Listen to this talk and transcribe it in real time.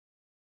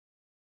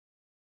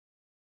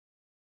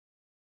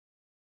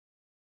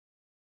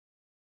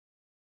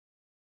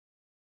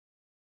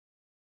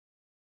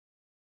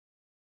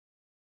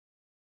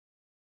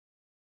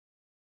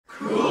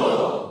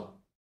Cool!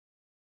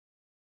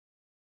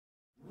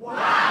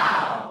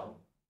 Wow!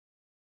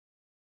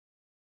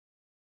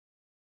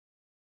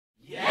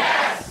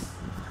 Yes!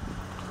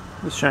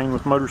 This is Shane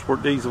with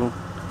Motorsport Diesel.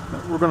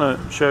 We're going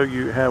to show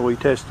you how we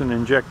test an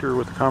injector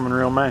with the Common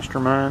Rail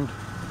Mastermind.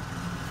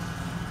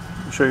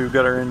 I'll show you we've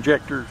got our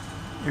injector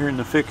here in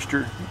the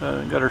fixture,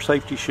 got our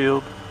safety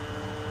shield.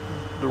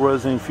 If there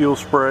was any fuel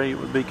spray, it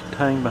would be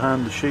contained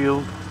behind the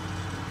shield.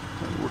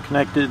 We're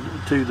connected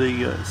to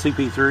the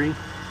CP3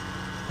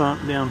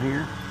 pump down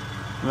here.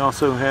 We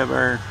also have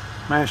our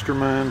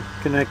Mastermind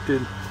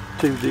connected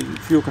to the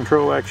fuel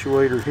control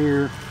actuator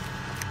here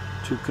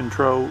to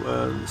control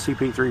the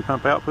CP3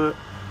 pump output.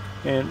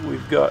 And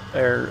we've got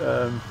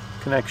our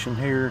connection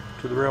here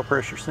to the rail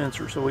pressure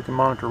sensor so we can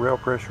monitor rail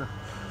pressure.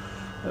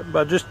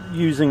 By just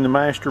using the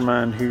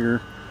Mastermind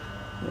here,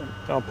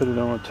 I'll put it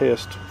on a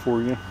test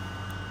for you.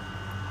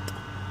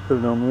 Put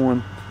it on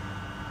 1.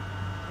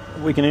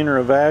 We can enter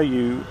a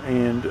value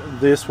and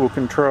this will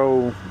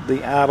control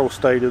the idle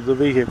state of the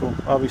vehicle.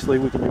 Obviously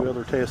we can do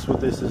other tests with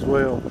this as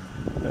well.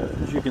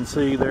 As you can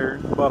see there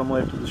at the bottom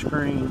left of the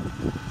screen,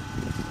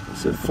 it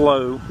says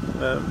flow.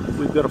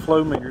 We've got a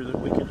flow meter that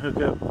we can hook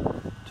up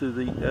to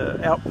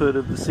the output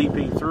of the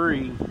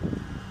CP3,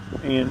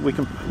 and we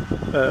can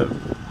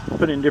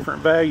put in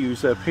different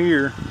values up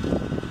here,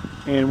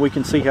 and we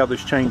can see how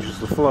this changes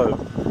the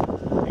flow.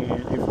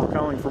 And if we're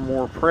calling for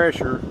more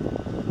pressure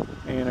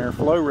and our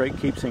flow rate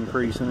keeps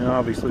increasing, then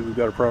obviously we've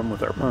got a problem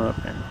with our pump,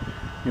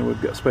 and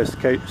we've got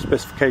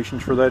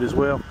specifications for that as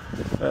well.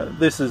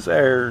 This is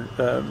our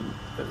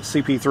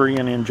CP3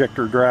 and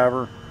injector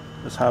driver.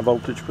 This high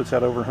voltage puts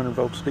out over 100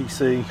 volts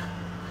DC,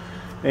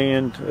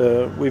 and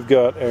we've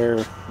got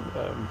our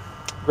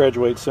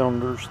graduated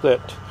cylinders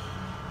that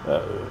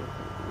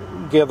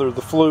gather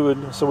the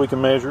fluid so we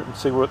can measure it and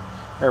see what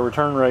our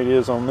return rate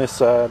is on this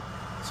side,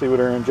 see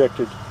what our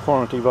injected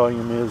quantity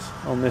volume is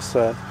on this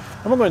side.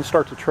 I'm going to go ahead and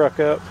start the truck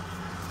up,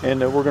 and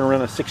we're going to run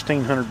a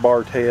 1600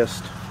 bar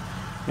test.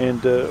 And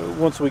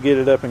once we get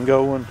it up and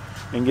going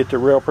and get the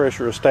rail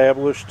pressure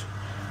established,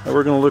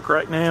 we're going to look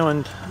right now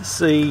and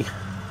see.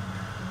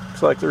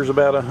 Looks like there's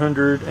about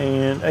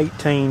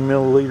 118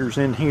 milliliters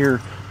in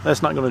here.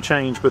 That's not going to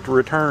change, but the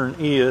return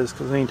is,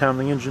 because anytime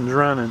the engine's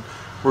running,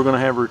 we're going to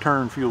have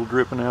return fuel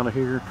dripping out of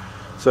here.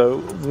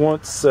 So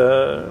once,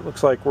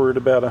 looks like we're at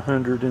about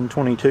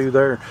 122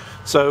 there.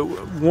 So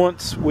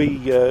once we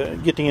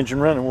get the engine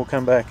running, we'll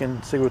come back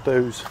and see what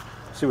the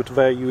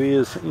value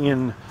is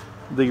in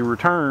the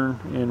return,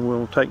 and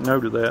we'll take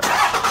note of that.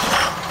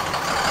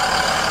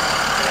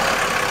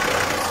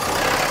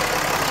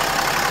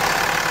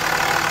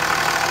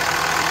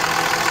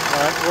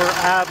 We're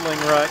idling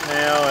right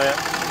now at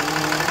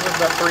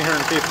about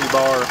 350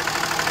 bar.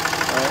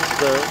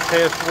 The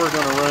test we're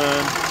going to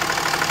run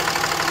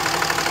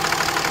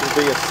will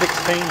be a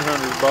 1600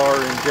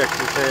 bar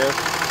injector test.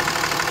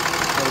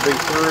 It'll be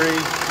 3.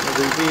 It'll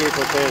be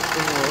vehicle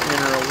testing. We'll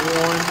enter a 1.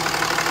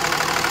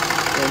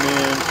 And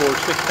then for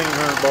 1600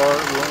 bar,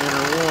 we'll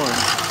enter 1.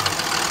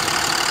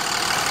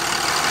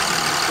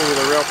 See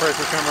the rail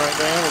pressure come right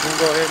down. We're going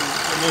to go ahead and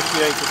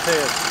initiate the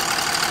test.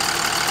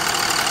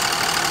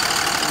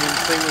 You can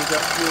see we've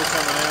got fuel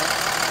coming out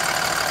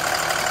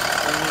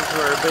into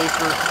our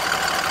beaker,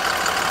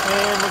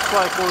 and looks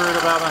like we're at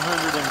about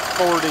 140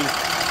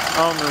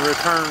 on the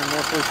return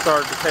once we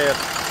start the test.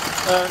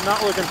 Not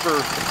looking for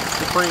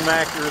supreme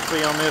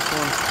accuracy on this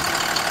one.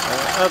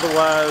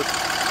 Otherwise,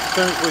 as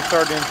soon as we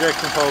start the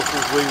injection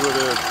pulses, we would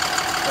have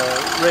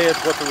read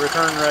what the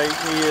return rate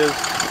is.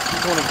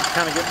 Just want to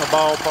kind of get in the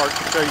ballpark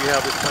to show you how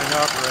this thing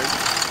operates.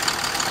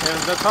 And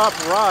the top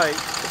right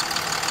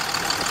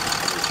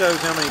shows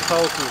how many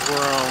pulses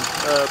we're on,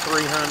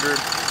 300.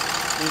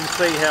 You can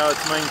see how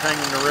it's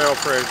maintaining the rail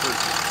pressure.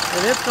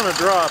 And it's going to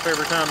drop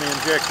every time the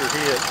injector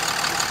hits.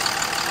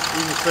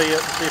 You can see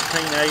it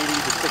 1580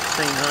 to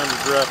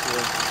 1600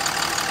 roughly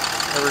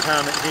every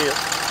time it hits.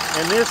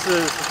 And this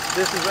is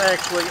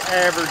actually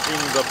averaging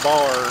the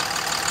bar.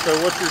 So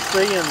what you're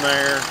seeing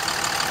there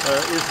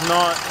is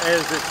not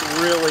as it's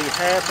really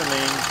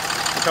happening,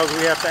 because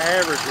we have to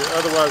average it.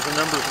 Otherwise the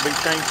numbers will be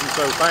changing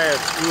so fast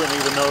you wouldn't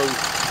even know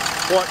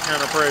what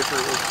kind of pressure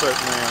it was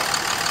putting out.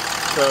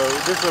 So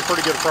this is a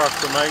pretty good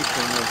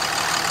approximation of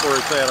where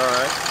it's at.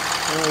 Alright,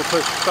 and we'll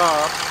push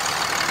stop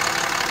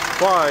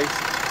twice.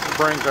 It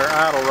brings our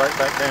idle right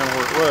back down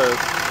where it was.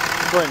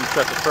 Let's go ahead and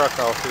shut the truck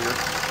off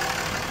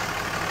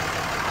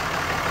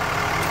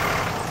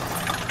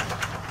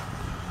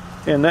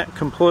here. And that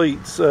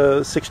completes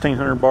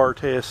 1600 bar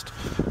test.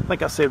 I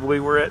think I said we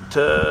were at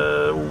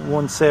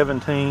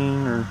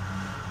 117 or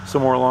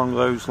somewhere along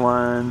those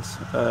lines.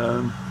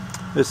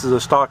 This is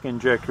a stock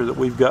injector that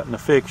we've got in the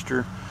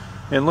fixture,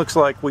 and looks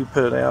like we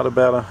put out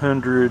about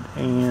 100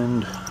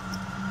 and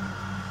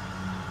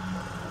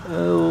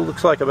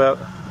looks like about,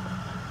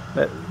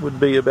 that would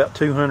be about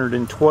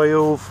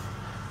 212,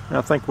 and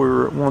I think we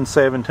were at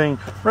 117.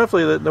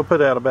 Roughly they'll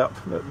put out about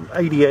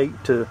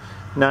 88 to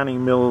 90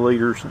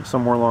 milliliters,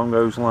 somewhere along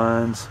those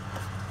lines.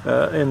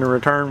 In the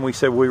return we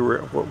said we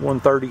were at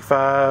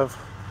 135,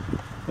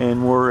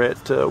 and we're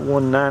at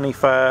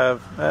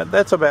 195.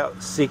 That's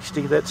about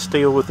 60. That's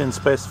still within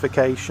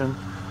specification.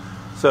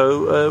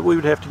 So we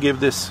would have to give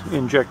this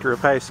injector a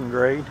passing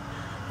grade.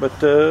 But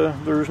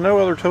there's no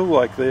other tool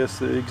like this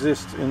that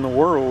exists in the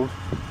world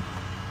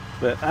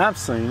that I've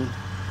seen.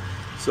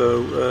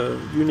 So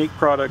unique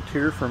product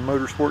here from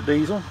Motorsport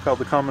Diesel called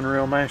the Common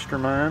Rail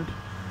Mastermind.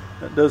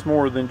 It does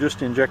more than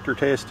just injector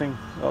testing.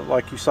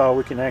 Like you saw,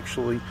 we can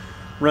actually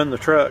run the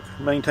truck,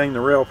 maintain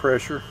the rail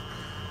pressure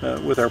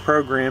with our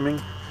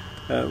programming.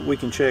 We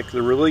can check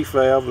the relief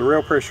valve, the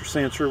rail pressure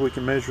sensor. We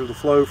can measure the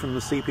flow from the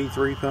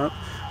CP3 pump.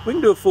 We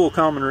can do a full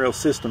common rail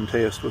system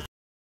test with